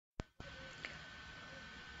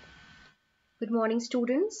Good morning,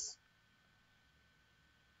 students.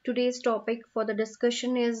 Today's topic for the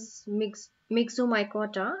discussion is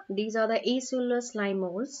Myxomycota. These are the acellular slime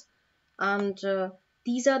molds, and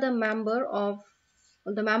these are the members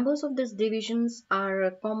of these divisions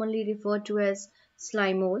are commonly referred to as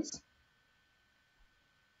slime molds.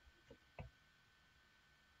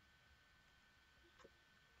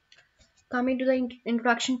 Coming to the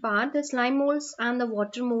introduction part, the slime molds and the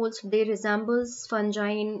water molds, they resemble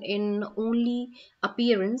fungi in only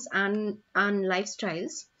appearance and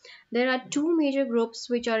lifestyles. There are two major groups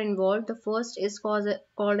which are involved. The first is called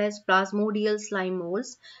as plasmodial slime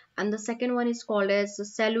molds, and the second one is called as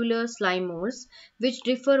cellular slime molds, which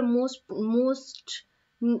differ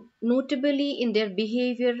notably in their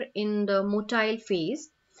behavior in the motile phase.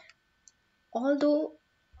 Although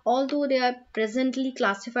although they are presently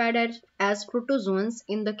classified as protozoans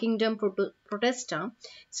in the Kingdom Protista,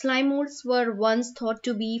 slime molds were once thought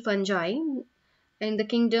to be fungi in the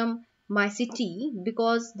Kingdom Mycete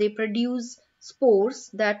because they produce spores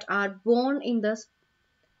that are born in the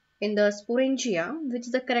sporangia, which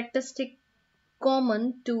is the characteristic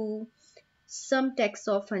common to some texts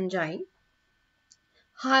of fungi.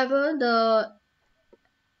 However, the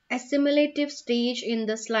assimilative stage in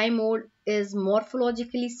the slime mold is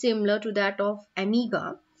morphologically similar to that of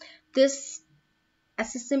amoeba. This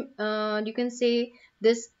you can say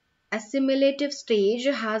this assimilative stage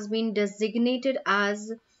has been designated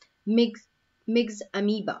as mix mixed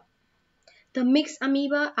amoeba. The mixed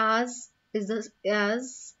amoeba, as is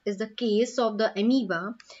the case of the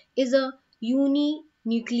amoeba, is a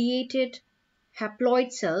uninucleated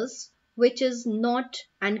haploid cells which is not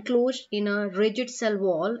enclosed in a rigid cell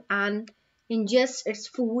wall and ingests its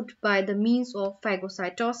food by the means of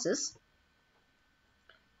phagocytosis.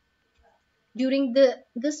 During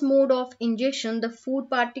this mode of ingestion, the food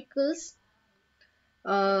particles,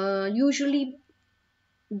 usually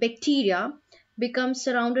bacteria, become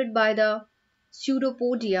surrounded by the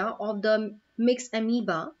pseudopodia of the mixed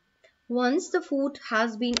amoeba. Once the food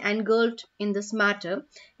has been engulfed in this matter,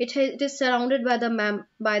 it is surrounded by the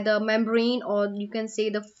membrane, or you can say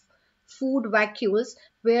the food vacuoles,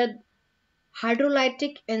 where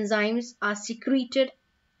hydrolytic enzymes are secreted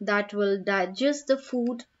that will digest the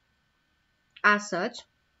food as such.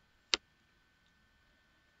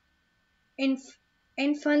 In,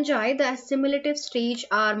 in fungi, the assimilative stage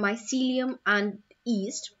are mycelium and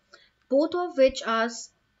yeast, both of which are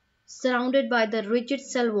surrounded by the rigid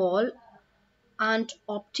cell wall and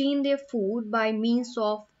obtain their food by means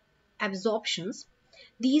of absorptions.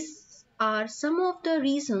 These are some of the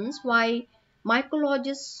reasons why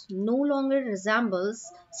mycologists no longer resembles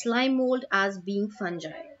slime mold as being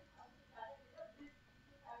fungi.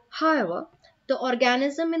 However, the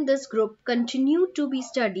organism in this group continue to be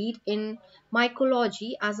studied in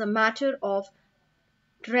mycology as a matter of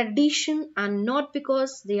tradition and not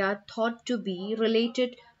because they are thought to be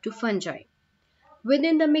related to fungi.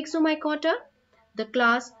 Within the Myxomycota, the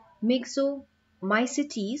class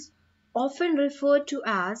Myxomycetes, often referred to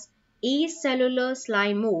as acellular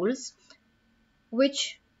slime molds,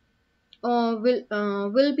 which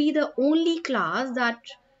will be the only class that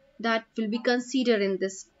will be considered in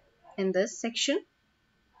this section.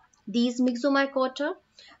 These Myxoamoebae,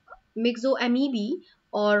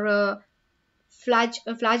 or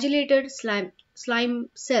flagellated slime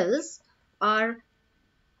cells, are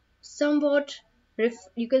somewhat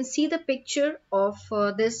you can see the picture of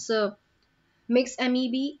this mixed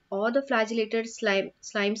amoebae or the flagellated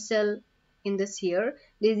slime cell in this here.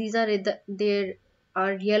 These are they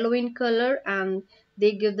are yellow in color and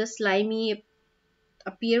they give the slimy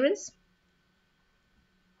appearance.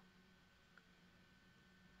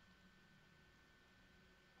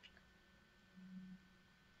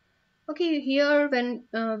 Okay, here when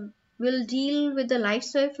we'll deal with the life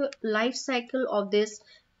cycle of this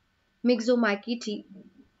Myxomycete.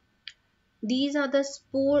 These are the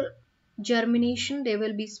spore germination. There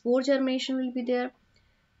will be spore germination will be there.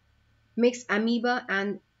 Mixed amoeba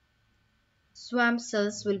and swamp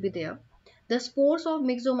cells will be there. The spores of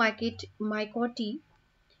Myxomycete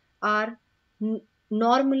are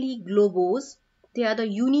normally globose. They are the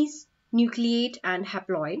uninucleate and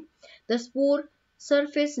haploid. The spore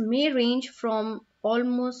surface may range from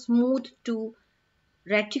almost smooth to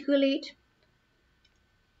reticulate.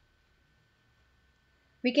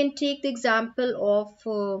 We can take the example of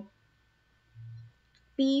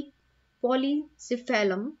P.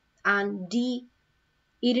 polycephalum and D.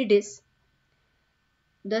 iridis.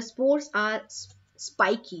 The spores are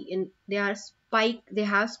spiky and they have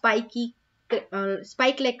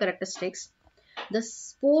spike-like characteristics. The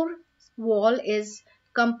spore wall is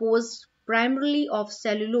composed primarily of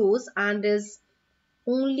cellulose and is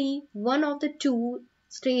only one of the two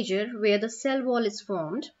stages where the cell wall is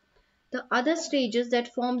formed. The other stages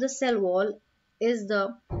that form the cell wall is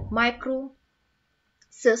the microcyst,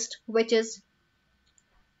 which is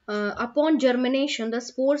upon germination, the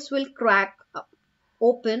spores will crack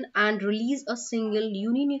open and release a single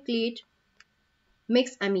uninucleate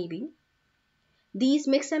mixed amoeba. These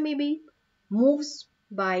mixed amoeba moves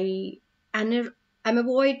by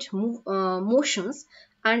amoeboid motions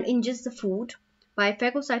and ingest the food by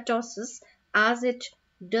phagocytosis. As it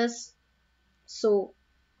does so,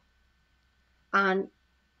 and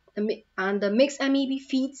the mixed amoeba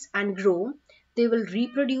feeds and grow, they will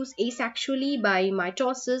reproduce asexually by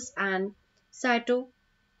mitosis and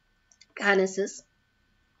cytokinesis.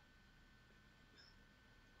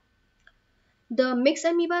 The mixed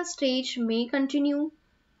amoeba stage may continue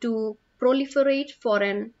to proliferate for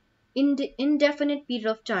an indefinite period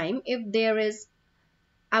of time if there is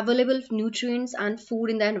available nutrients and food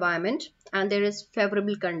in the environment and there is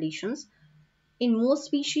favorable conditions. In most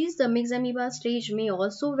species, the mixed amoeba stage may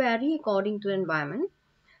also vary according to the environment.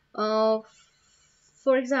 Uh,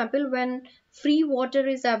 for example, when free water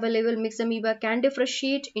is available, mixed amoeba can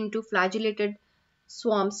differentiate into flagellated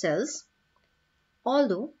swarm cells.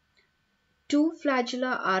 Although two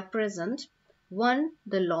flagella are present, one,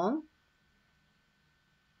 the long,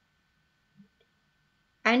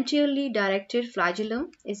 anteriorly directed flagellum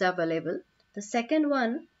is available. The second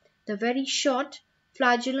one, the very short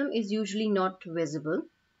flagellum, is usually not visible.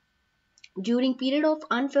 During period of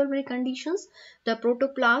unfavorable conditions, the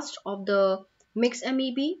protoplast of the mixed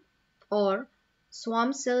amoeba or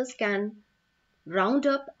swarm cells can round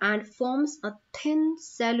up and forms a thin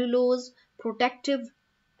cellulose protective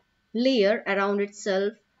layer around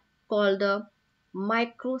itself called the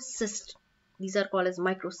microcyst. These are called as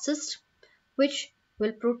microcyst, which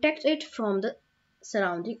will protect it from the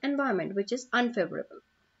surrounding environment, which is unfavorable.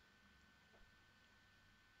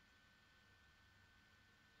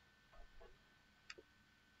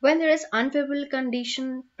 When there is unfavorable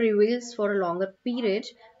condition prevails for a longer period,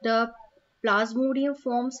 the plasmodium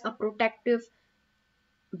forms a protective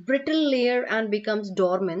brittle layer and becomes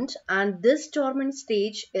dormant, and this dormant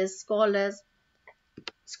stage is called as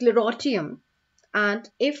sclerotium. And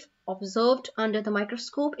if observed under the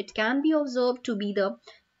microscope, it can be observed to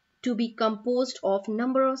be composed of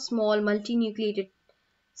number of small multinucleated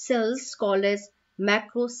cells called as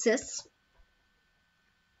macrocysts.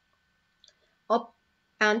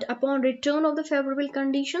 And upon return of the favorable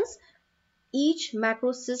conditions, each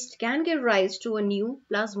macrocyst can give rise to a new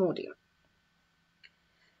plasmodium.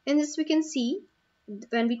 In this we can see,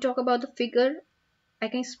 when we talk about the figure, I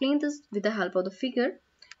can explain this with the help of the figure.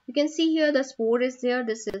 You can see here the spore is there.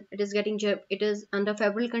 It is under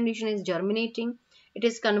favorable condition is germinating. It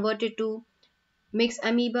is converted to mixed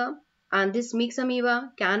amoeba, and this mixed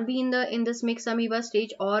amoeba can be in this mixed amoeba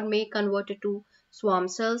stage or may convert it to swarm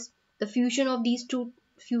cells. The fusion of these two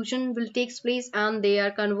fusion will take place and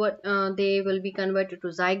they will be converted to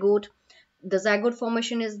zygote. The zygote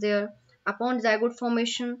formation is there. Upon zygote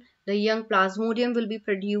formation, the young plasmodium will be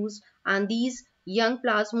produced, and these young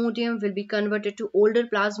plasmodium will be converted to older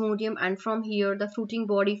plasmodium, and from here the fruiting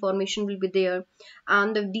body formation will be there.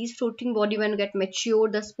 And these fruiting body, when get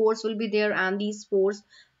matured, the spores will be there, and these spores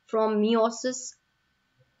from meiosis,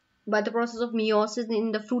 by the process of meiosis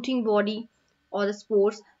in the fruiting body or the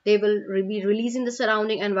spores, they will be released in the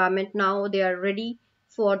surrounding environment. Now they are ready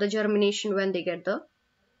for the germination when they get the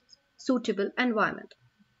suitable environment.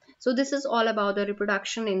 So this is all about the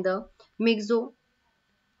reproduction in the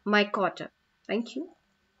Myxomycota. Thank you.